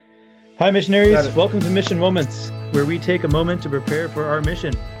Hi, Got missionaries. it. Welcome to Mission Moments, where we take a moment to prepare for our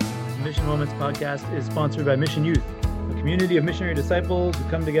mission. The Mission Moments podcast is sponsored by Mission Youth, a community of missionary disciples who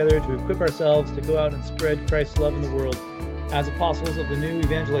come together to equip ourselves to go out and spread Christ's love in the world as apostles of the new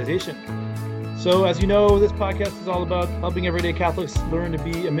evangelization. So, as you know, this podcast is all about helping everyday Catholics learn to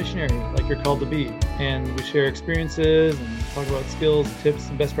be a missionary like you're called to be. And we share experiences and talk about skills, tips,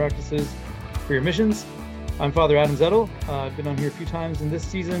 and best practices for your missions. I'm Father Adam Zettel. I've been on here a few times in this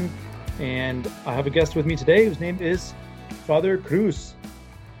season. And I have a guest with me today whose name is Father Cruz.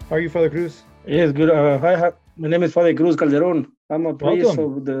 How are you, Father Cruz? Yes, good. Hi, my name is Fr Cruz Calderon. I'm a priest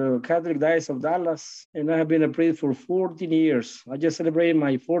Welcome. of the Catholic Diocese of Dallas, and I have been a priest for 14 years. I just celebrated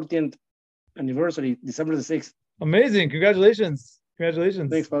my 14th anniversary, December the 6th. Amazing. Congratulations.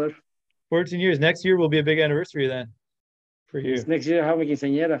 Congratulations. Thanks, Father. 14 years. Next year will be a big anniversary then for Yes, you. next year I have my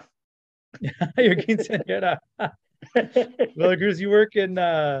quinceañera. Your quinceañera. Father Cruz, you work in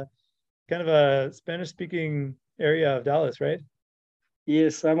kind of a Spanish-speaking area of Dallas, right?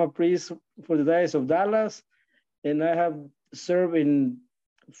 Yes, I'm a priest for the Diocese of Dallas, and I have served in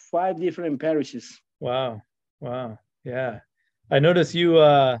 5 different parishes. Wow. Wow. Yeah. I notice you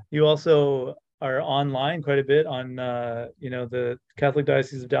you also are online quite a bit on the Catholic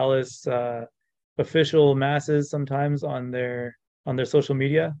Diocese of Dallas official masses sometimes on their social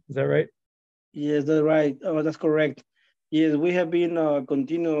media. Is that right? Yes, that's right. Oh, that's correct. Yes, we have been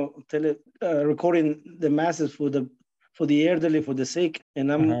recording the masses for the elderly, for the sick,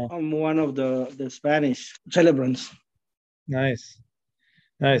 and Uh-huh. I'm one of the Spanish celebrants. Nice.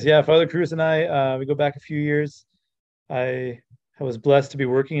 Nice. Yeah, Father Cruz and I we go back a few years. I was blessed to be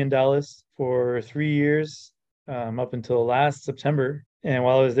working in Dallas for 3 years up until last September. And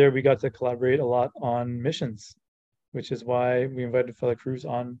while I was there, we got to collaborate a lot on missions, which is why we invited Father Cruz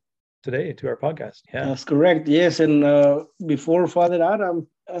on today to our podcast. Yeah. That's correct. Yes, and before Father Adam,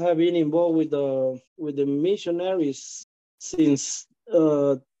 I have been involved with the missionaries since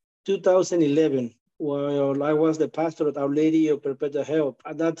 2011. While I was the pastor at Our Lady of Perpetual Help.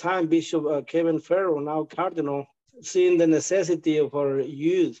 At that time, Bishop Kevin Farrell, now Cardinal, seeing the necessity of our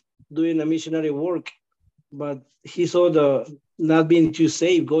youth doing a missionary work, but he saw the not being too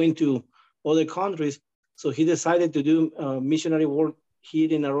safe going to other countries, so he decided to do missionary work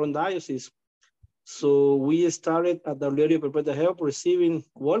here in our own diocese. So we started at the Our Lady of Perpetual Help,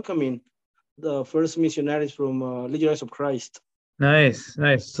 welcoming the first missionaries from Legionaries of Christ. Nice,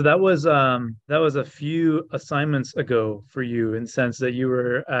 nice. So that was a few assignments ago for you in the sense that you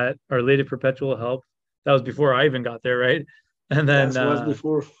were at Our Lady of Perpetual Help. That was before I even got there, right? And then That was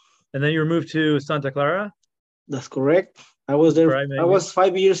before. you were moved to Santa Clara, That's correct. I was there. where I met I you. was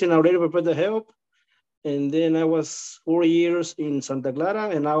 5 years in Our Lady of Perpetual Help, and then I was 4 years in Santa Clara,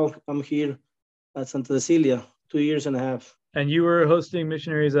 and now I'm here at Santa Cecilia, 2 years and a half. And you were hosting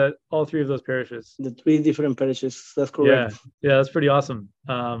missionaries at all three of those parishes. The 3 different parishes. That's Yeah, correct. yeah, that's pretty awesome.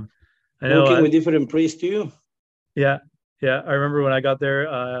 I know. Working with different priests too. Yeah, yeah. I remember when I got there,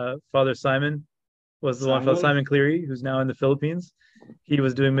 Father Simon was the one, Father Simon. Simon Cleary, who's now in the Philippines. He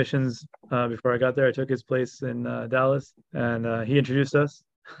was doing missions before I got there. I took his place in Dallas, and he introduced us.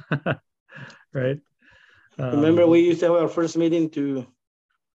 Right. Remember, Um, we used to have our first meeting to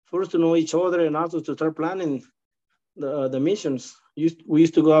first to know each other and also to start planning the missions. We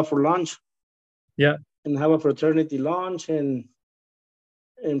used to go out for lunch yeah, and have a fraternity lunch and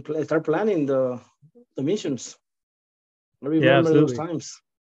start planning the missions. I yeah, remember those absolutely, times.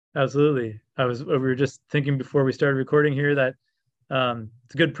 absolutely. We were just thinking before we started recording here that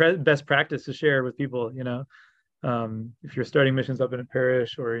it's a good best practice to share with people. If you're starting missions up in a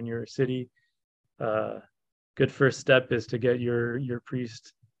parish or in your city, uh, good first step is to get your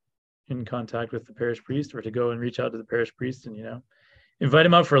priest in contact with the parish priest, or to go and reach out to the parish priest and invite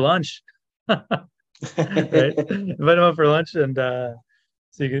him out for lunch. Right, invite him out for lunch, and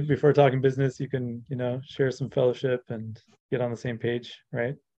so you can, before talking business, you can share some fellowship and get on the same page,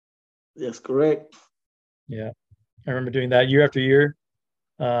 right? Yes, correct. Yeah, I remember doing that year after year.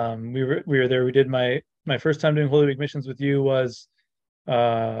 We were there. We did my first time doing Holy Week missions with you was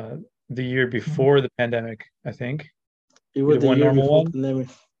uh the year before the pandemic, I think. It We was did the one year normal before one. pandemic.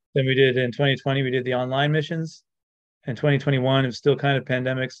 Then we did in 2020, we did the online missions. In 2021, it was still kind of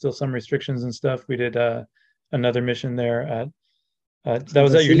pandemic, still some restrictions and stuff. We did another mission there at that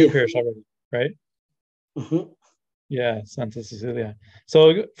was Santa at your new Cecilia. parish already, right? Mhm. Yeah, Santa Cecilia.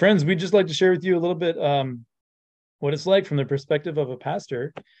 So, friends, we'd just like to share with you a little bit what it's like from the perspective of a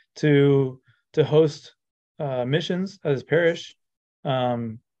pastor to host missions at his parish.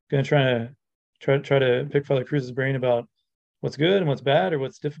 Going to try to pick Father Cruz's brain about what's good and what's bad, or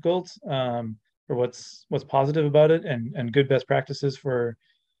what's difficult, or what's positive about it, and good best practices for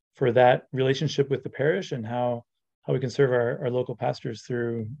that relationship with the parish and how we can serve our local pastors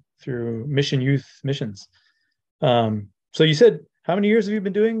through mission youth missions. So you said, how many years have you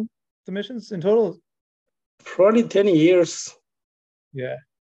been doing the missions in total? Probably 10 years. Yeah.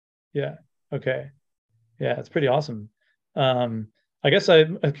 Yeah. Okay. Yeah, it's pretty awesome. I guess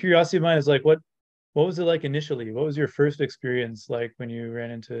a curiosity of mine is like, what was it like initially? What was your first experience like when you ran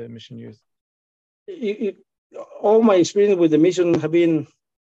into mission youth? All my experience with the mission have been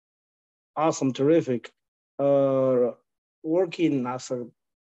awesome, terrific. Working as a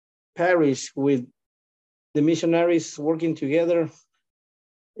parish with the missionaries working together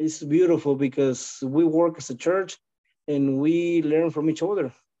is beautiful because we work as a church and we learn from each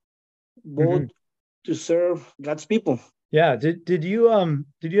other, both to serve God's people. Yeah. Did you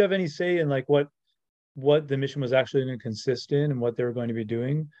have any say in like what the mission was actually going to consist in and what they were going to be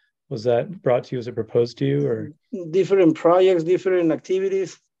doing? Was that brought to you? Was it proposed to you, or different projects, different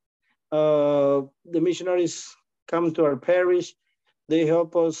activities? The missionaries come to our parish. They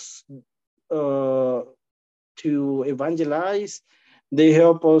help us to evangelize. They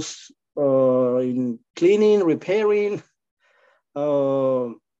help us in cleaning, repairing,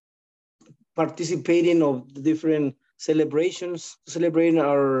 participating of the different celebrations, celebrating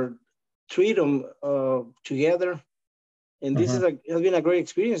our freedom together. And this has been a great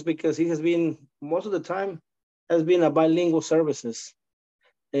experience because it has been, most of the time, has been a bilingual services.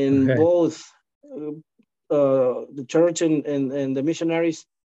 And both the church and the missionaries,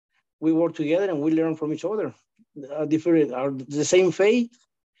 we work together and we learn from each other. The same faith,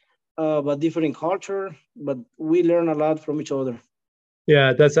 but different culture, but we learn a lot from each other.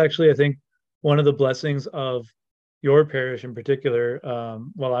 Yeah, that's actually, I think, one of the blessings of your parish in particular,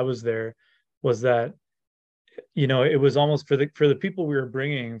 while I was there, was that, you know, it was almost for the people we were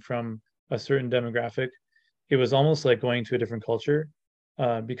bringing from a certain demographic, it was almost like going to a different culture,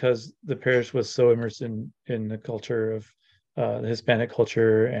 because the parish was so immersed in the culture of the Hispanic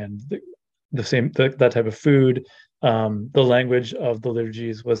culture and that type of food. The language of the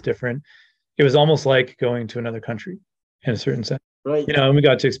liturgies was different. It was almost like going to another country in a certain sense. Right. You know, and we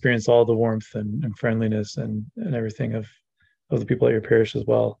got to experience all the warmth and friendliness and everything of the people at your parish as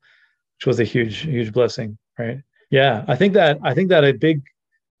well, which was a huge blessing, right? Yeah, I think that a big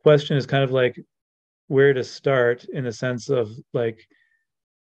question is kind of like where to start, in the sense of like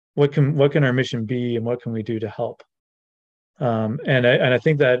what can our mission be and what can we do to help. And I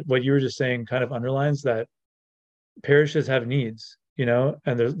think that what you were just saying kind of underlines that parishes have needs, you know,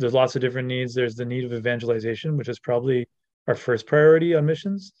 and there's lots of different needs. There's the need of evangelization, which is probably our first priority on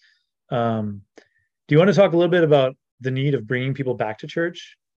missions. Do you want to talk a little bit about the need of bringing people back to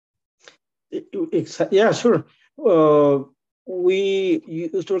church? Yeah, sure. We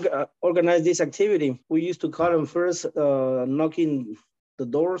used to organize this activity. We used to call them first, knocking the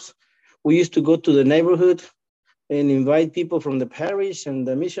doors. We used to go to the neighborhood and invite people from the parish and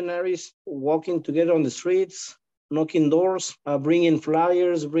the missionaries, walking together on the streets, knocking doors, bringing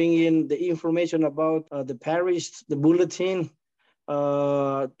flyers, bringing the information about the parish, the bulletin,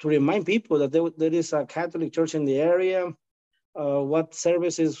 to remind people that there is a Catholic church in the area, what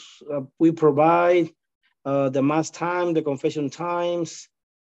services we provide, the mass time, the confession times.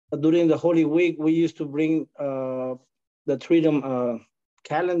 During the Holy Week, we used to bring the Freedom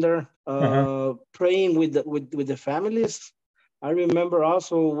calendar, praying with the families. I remember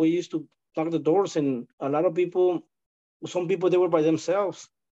also we used to knock the doors, and a lot of people, some people, they were by themselves.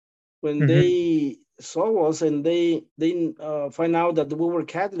 When they saw us and they find out that we were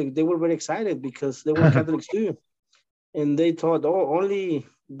Catholic, they were very excited because they were Catholics too. And they thought, oh, only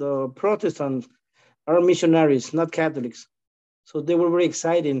the Protestants are missionaries, not Catholics. So they were very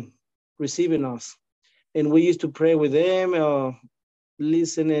excited receiving us. And we used to pray with them,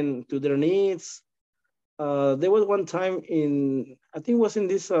 listening to their needs. There was one time I think it was in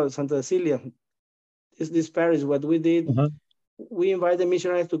this Santa Cecilia, this parish, what we did, we invited the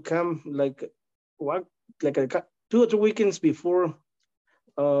missionaries to come like 2 or 3 weekends before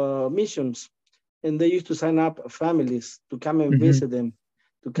missions. And they used to sign up families to come and visit them,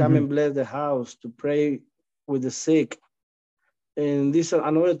 to come and bless the house, to pray with the sick. And this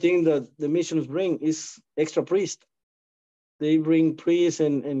another thing that the missions bring is extra priests. They bring priests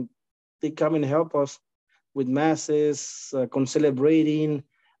and they come and help us with masses, celebrating.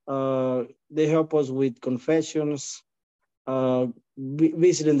 They help us with confessions,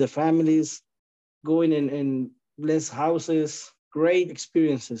 visiting the families, going and bless houses. Great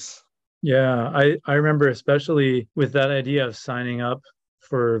experiences. Yeah, I remember, especially with that idea of signing up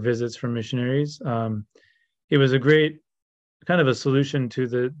for visits from missionaries. It was a great kind of a solution to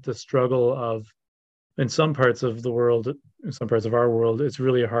the struggle of in some parts of the world, in some parts of our world, it's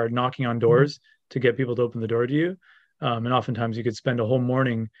really hard knocking on doors to get people to open the door to you. And oftentimes you could spend a whole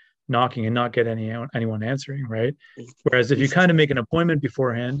morning knocking and not get anyone answering, right? Whereas if you kind of make an appointment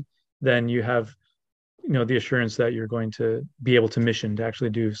beforehand, then you have, the assurance that you're going to be able to mission, to actually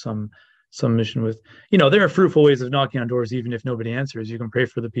do some mission with, there are fruitful ways of knocking on doors, even if nobody answers. You can pray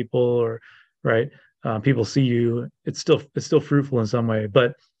for the people, or right, people see you. It's still fruitful in some way.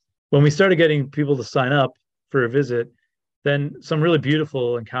 But when we started getting people to sign up for a visit, then some really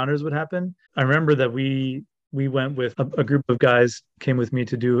beautiful encounters would happen. I remember that we went with a group of guys, came with me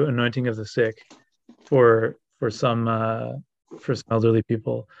to do anointing of the sick for some elderly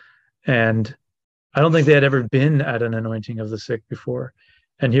people, and I don't think they had ever been at an anointing of the sick before.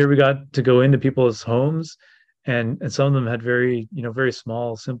 And here we got to go into people's homes, and some of them had very, very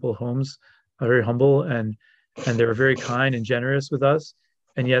small, simple homes, very humble, and they were very kind and generous with us.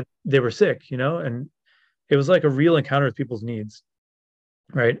 And yet they were sick, and it was like a real encounter with people's needs,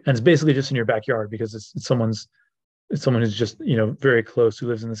 right? And it's basically just in your backyard, because it's someone who's just, very close, who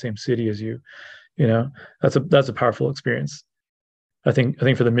lives in the same city as you. That's a powerful experience. I think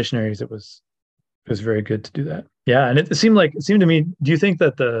for the missionaries, it was very good to do that. Yeah, and it seemed to me. Do you think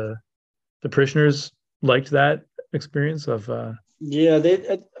that the parishioners liked that experience of? Yeah,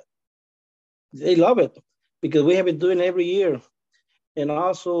 they love it, because we have been doing it every year, and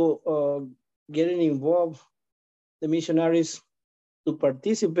also getting involved the missionaries to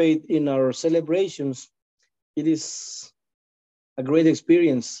participate in our celebrations. It is a great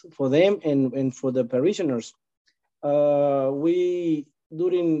experience for them and for the parishioners. We,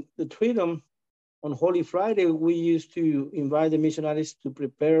 during the Freedom, on Holy Friday, we used to invite the missionaries to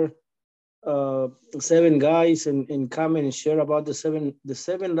prepare 7 guys and come and share about the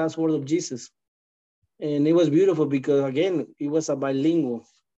seven last words of Jesus. And it was beautiful, because again, it was a bilingual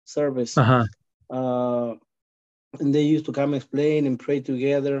service. Uh-huh. And they used to come explain and pray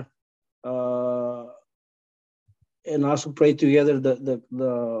together, and also pray together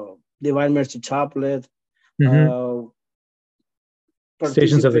the Divine Mercy Chaplet. Mm-hmm.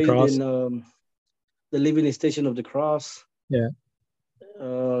 Stations of the Cross. In the Living Station of the Cross. Yeah.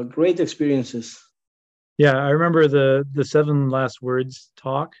 Great experiences. Yeah, I remember the 7 last words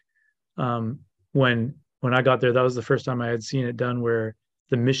talk. When I got there, that was the first time I had seen it done, where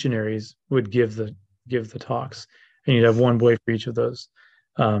the missionaries would give the talks, and you'd have one boy for each of those.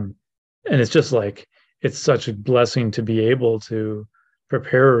 And it's just like, it's such a blessing to be able to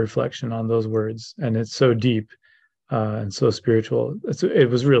prepare a reflection on those words, and it's so deep and so spiritual. It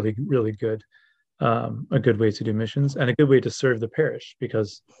was really, really good. A good way to do missions, and a good way to serve the parish,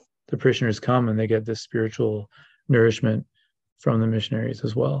 because the parishioners come and they get this spiritual nourishment from the missionaries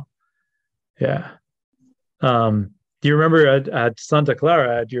as well. Yeah. Do you remember at Santa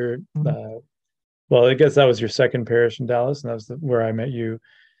Clara, at your, well, I guess that was your second parish in Dallas, and that was where I met you.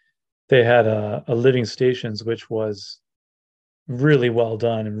 They had a living stations, which was really well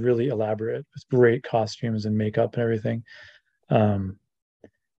done and really elaborate, with great costumes and makeup and everything.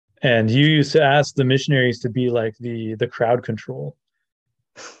 And you used to ask the missionaries to be like the crowd control.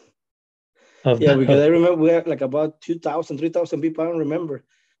 Because I remember we had like about 2,000, 3,000 people. I don't remember,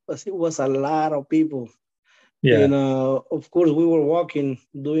 but it was a lot of people. Yeah. And of course, we were walking,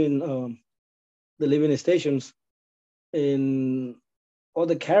 doing the living stations, and all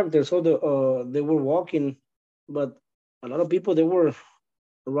the characters, they were walking, but a lot of people, they were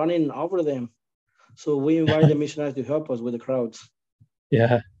running over them. So we invited the missionaries to help us with the crowds.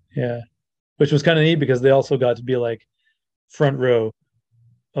 Yeah. Yeah. Which was kind of neat, because they also got to be like front row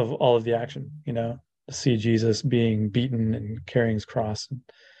of all of the action, to see Jesus being beaten and carrying his cross.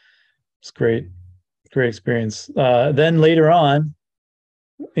 It's great experience. Then later on,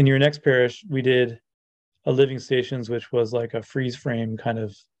 in your next parish, we did a living stations, which was like a freeze frame kind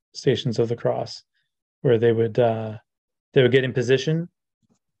of Stations of the Cross, where they would get in position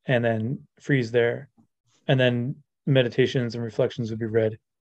and then freeze there, and then meditations and reflections would be read.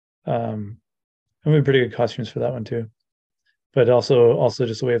 And we had pretty good costumes for that one too, but also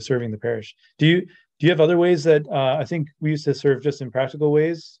just a way of serving the parish. Do you have other ways that I think we used to serve just in practical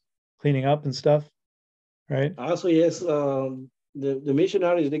ways, cleaning up and stuff, right? Also, yes, the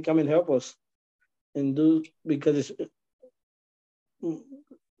missionaries, they come and help us and do, because the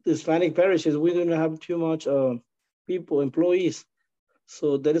Hispanic parishes, we don't have too much employees,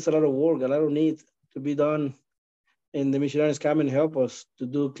 so there is a lot of work, a lot of need to be done. And the missionaries come and help us to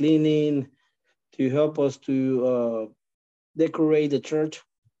do cleaning, to help us to decorate the church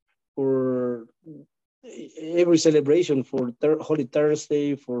for every celebration, for Holy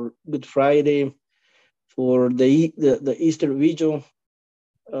Thursday, for Good Friday, for the Easter Vigil,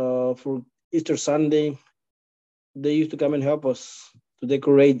 for Easter Sunday, they used to come and help us to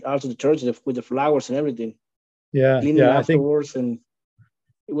decorate also the church with the flowers and everything, Yeah, cleaning yeah. I think afterwards, and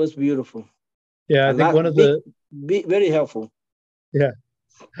it was beautiful. yeah, I A think lot, one of big, the big, very helpful. yeah,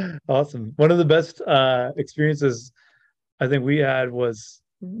 awesome. One of the best experiences I think we had was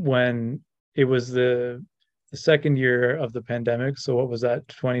when it was the second year of the pandemic. So what was that,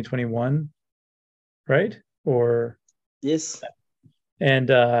 2021, right? Or Yes,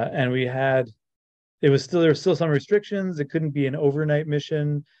 and we had it was still there were still some restrictions. It couldn't be an overnight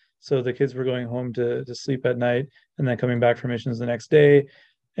mission. So the kids were going home to sleep at night and then coming back for missions the next day.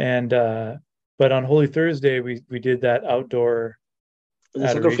 And but on Holy Thursday we did that outdoor the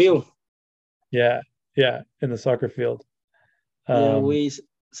soccer adoration. field. Yeah, yeah, in the soccer field. Yeah, Um,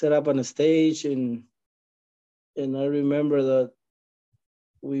 set up on a stage, and I remember that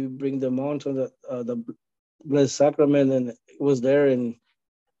we bring them on to the Blessed Sacrament, and it was there, and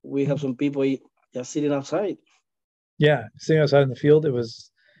we have some people just sitting outside. yeah, sitting outside in the field. It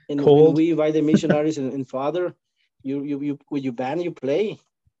was And when cold. we invite the missionaries and Father, you with your band, you play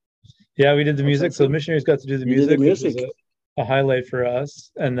Yeah, we did the music. outside So the too. missionaries got to do the You did the music, which was music. a highlight for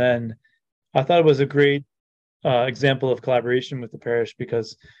us. And then I thought it was a great example of collaboration with the parish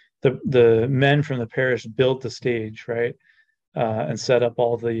because the men from the parish built the stage, right? And set up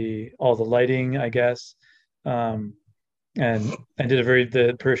all the lighting, I guess. Um, and did a very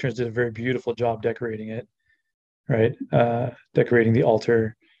the parishioners did a very beautiful job decorating it, right? Decorating the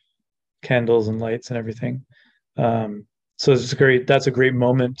altar, candles and lights and everything. So it's great. That's a great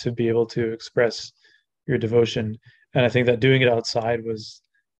moment to be able to express your devotion. And I think that doing it outside was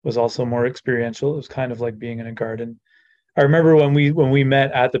also more experiential. It was kind of like being in a garden. I remember when we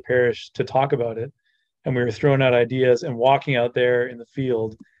met at the parish to talk about it, and we were throwing out ideas and walking out there in the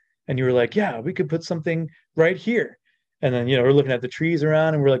field, and you were like, "Yeah, we could put something right here." And then we're looking at the trees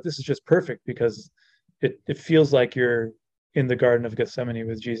around, and we're like, "This is just perfect because it feels like you're in the Garden of Gethsemane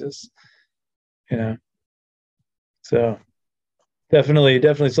with Jesus." You know, so definitely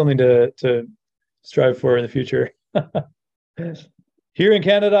something to strive for in the future. Here in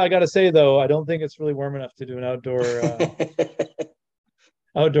Canada, I got to say though, I don't think it's really warm enough to do an outdoor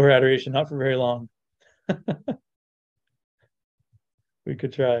adoration. Not for very long. We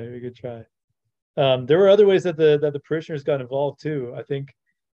could try. We could try. There were other ways that the parishioners got involved too. I think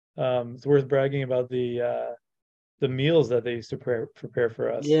it's worth bragging about the meals that they used to prepare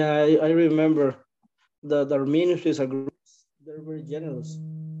for us. Yeah, I remember that our ministries are groups. They're very generous.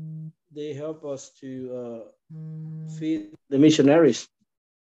 They help us to feed the missionaries.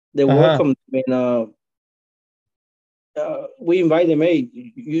 They Uh-huh. welcome them, and we invite them. Hey,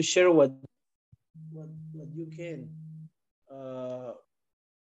 you share what you can. Uh,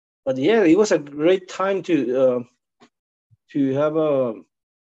 but yeah, it was a great time to have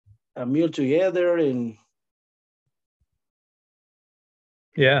a meal together, and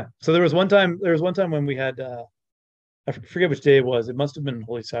Yeah. So there was one time when we had I forget which day it was. It must have been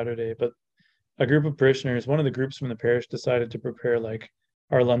Holy Saturday, but a group of parishioners, one of the groups from the parish decided to prepare like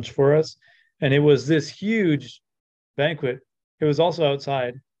our lunch for us. And it was this huge banquet. It was also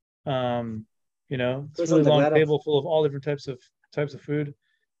outside. Um, it it's a was really on the long Glada. table full of all different types of food.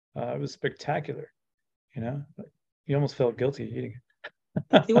 It was spectacular, you know. You almost felt guilty eating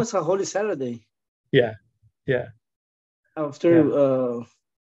I it. think it was a Holy Saturday Yeah, yeah, after yeah.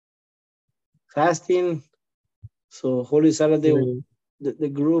 fasting. So Holy Saturday, Really. the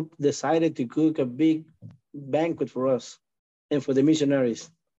group decided to cook a big banquet for us and for the missionaries.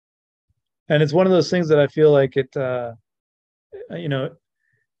 And it's one of those things that I feel like you know,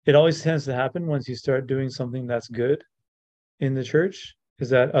 it always tends to happen once you start doing something that's good in the church, is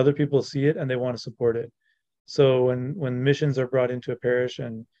that other people see it and they want to support it. So when missions are brought into a parish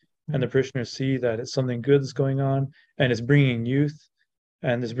and the parishioners see that it's something good that's going on and it's bringing youth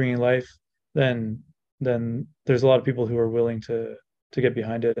and it's bringing life, then there's a lot of people who are willing to get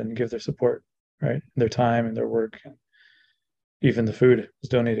behind it and give their support, right? Their time and their work, and even the food is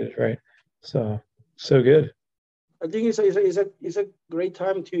donated, right? So so good. I think it's a great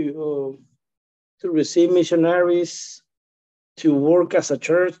time to receive missionaries, to work as a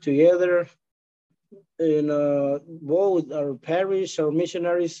church together, and both our parish, our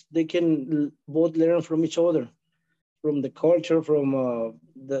missionaries, they can both learn from each other, from the culture, from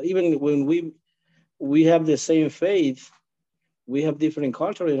the even when we have the same faith, we have different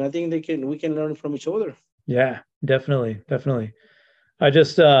culture, and I think they can we can learn from each other. Yeah, definitely. I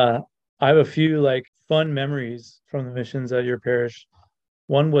just I have a few like fun memories from the missions at your parish.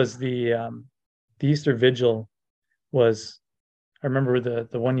 One was the Easter Vigil was I remember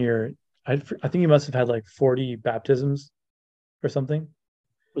the one year I think you must have had like 40 baptisms or something.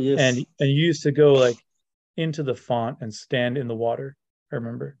 Yes. And you used to go like into the font and stand in the water, I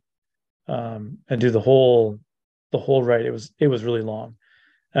remember, and do the whole rite. It was really long,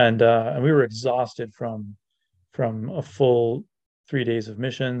 and we were exhausted from a full 3 days of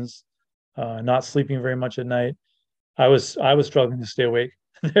missions, not sleeping very much at night. I was struggling to stay awake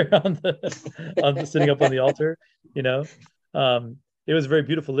there on the sitting up on the altar, you know. It was a very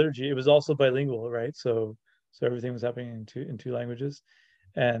beautiful liturgy. It was also bilingual, right? So everything was happening in two languages,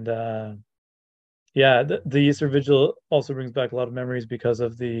 and yeah, the Easter Vigil also brings back a lot of memories because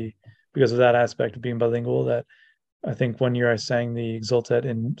of that aspect of being bilingual. That I think one year I sang the Exultet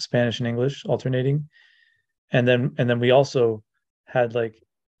in Spanish and English alternating, and then we also had like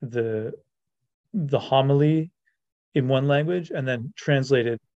the homily in one language and then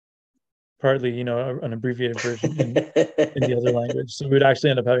translated partly, an abbreviated version in the other language. So we would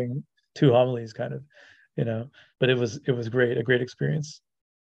actually end up having two homilies kind of, but it was great, a great experience.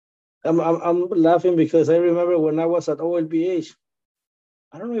 I'm laughing because I remember when I was at OLBH,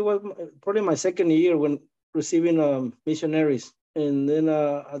 I don't know, it was probably my second year when receiving missionaries. And then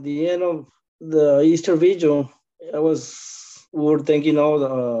at the end of the Easter Vigil, we were thanking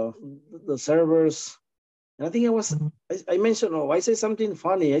all the servers. And I think I mentioned, I said something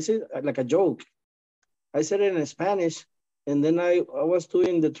funny. I said like a joke. I said it in Spanish, and then I was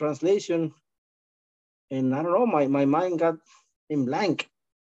doing the translation, and I don't know, my mind got in blank,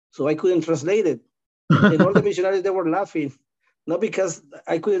 so I couldn't translate it. And all the missionaries, they were laughing, not because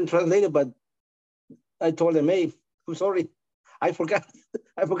I couldn't translate it, but I told them, hey, I'm sorry, I forgot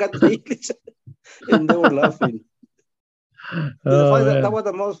the English, and they were laughing. That was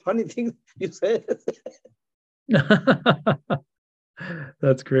the most funny thing you said.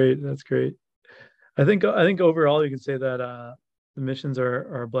 That's great. I think overall you can say that the missions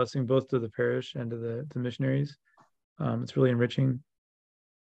are a blessing both to the parish and to the missionaries. It's really enriching.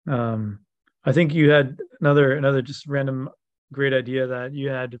 I think you had another just random great idea that you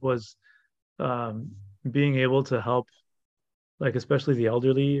had was being able to help, like especially the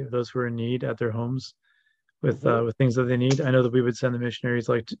elderly, those who are in need at their homes with things that they need. I know that we would send the missionaries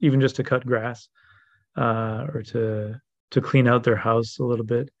even just to cut grass, or to clean out their house a little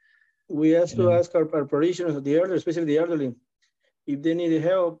bit. We asked our parishioners, the elderly, especially the elderly, if they needed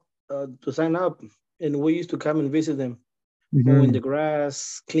help to sign up, and we used to come and visit them, mowing the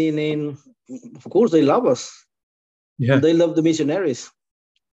grass, cleaning. Of course, they love us. Yeah, and they love the missionaries.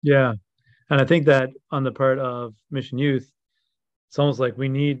 Yeah, and I think that on the part of Mission Youth, it's almost like we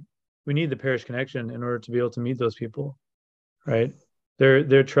need the parish connection in order to be able to meet those people, right?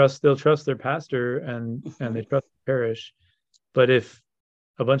 They'll trust their pastor and they trust the parish. But if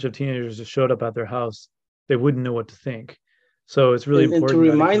a bunch of teenagers just showed up at their house, they wouldn't know what to think. So it's really important. And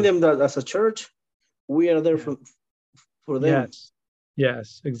to remind them that as a church, we are there for them.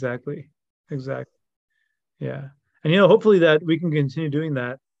 Yes, exactly. Yeah. And hopefully that we can continue doing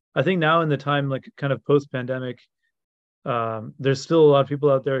that. I think now in the time, like kind of post-pandemic, there's still a lot of people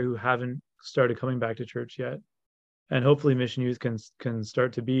out there who haven't started coming back to church yet. And hopefully Mission Youth can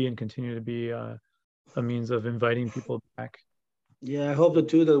start to be and continue to be a means of inviting people back. Yeah, I hope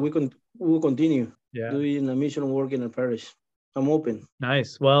too that we will continue doing a mission work in the parish. I'm open.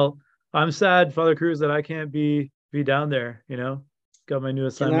 Nice. Well, I'm sad, Father Cruz, that I can't be down there. Got my new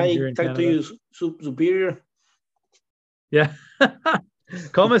assignment here in Canada. Can I talk to you, superior? Yeah.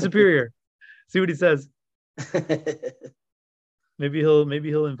 Call my superior. See what he says. Maybe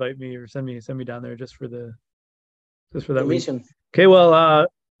he'll invite me or send me down there just for that mission. Okay, well, I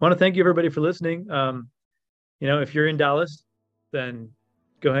want to thank you everybody for listening. If you're in Dallas, then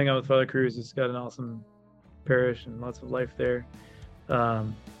go hang out with Father Cruz. He's got an awesome parish and lots of life there.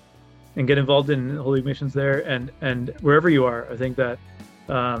 And get involved in holy missions there, and wherever you are, I think that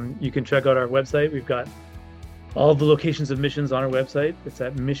you can check out our website. We've got all of the locations of missions on our website. It's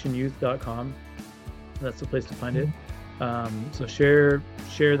at missionyouth.com. That's the place to find it. So share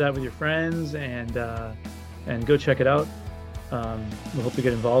that with your friends and go check it out. We hope to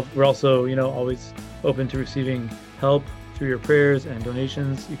get involved. We're also, always open to receiving help through your prayers and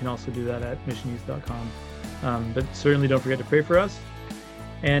donations. You can also do that at missionyouth.com. But certainly don't forget to pray for us.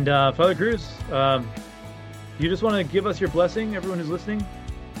 And Father Cruz, you just want to give us your blessing, everyone who's listening?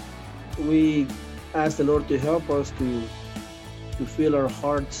 We ask the Lord to help us to fill our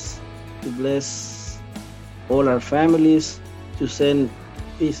hearts, to bless all our families, to send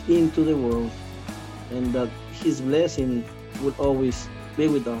peace into the world, and that His blessing will always be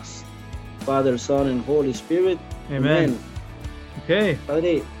with us. Father, Son, and Holy Spirit. Amen. Okay.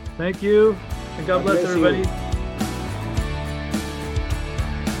 Padre. Thank you. And God bless everybody.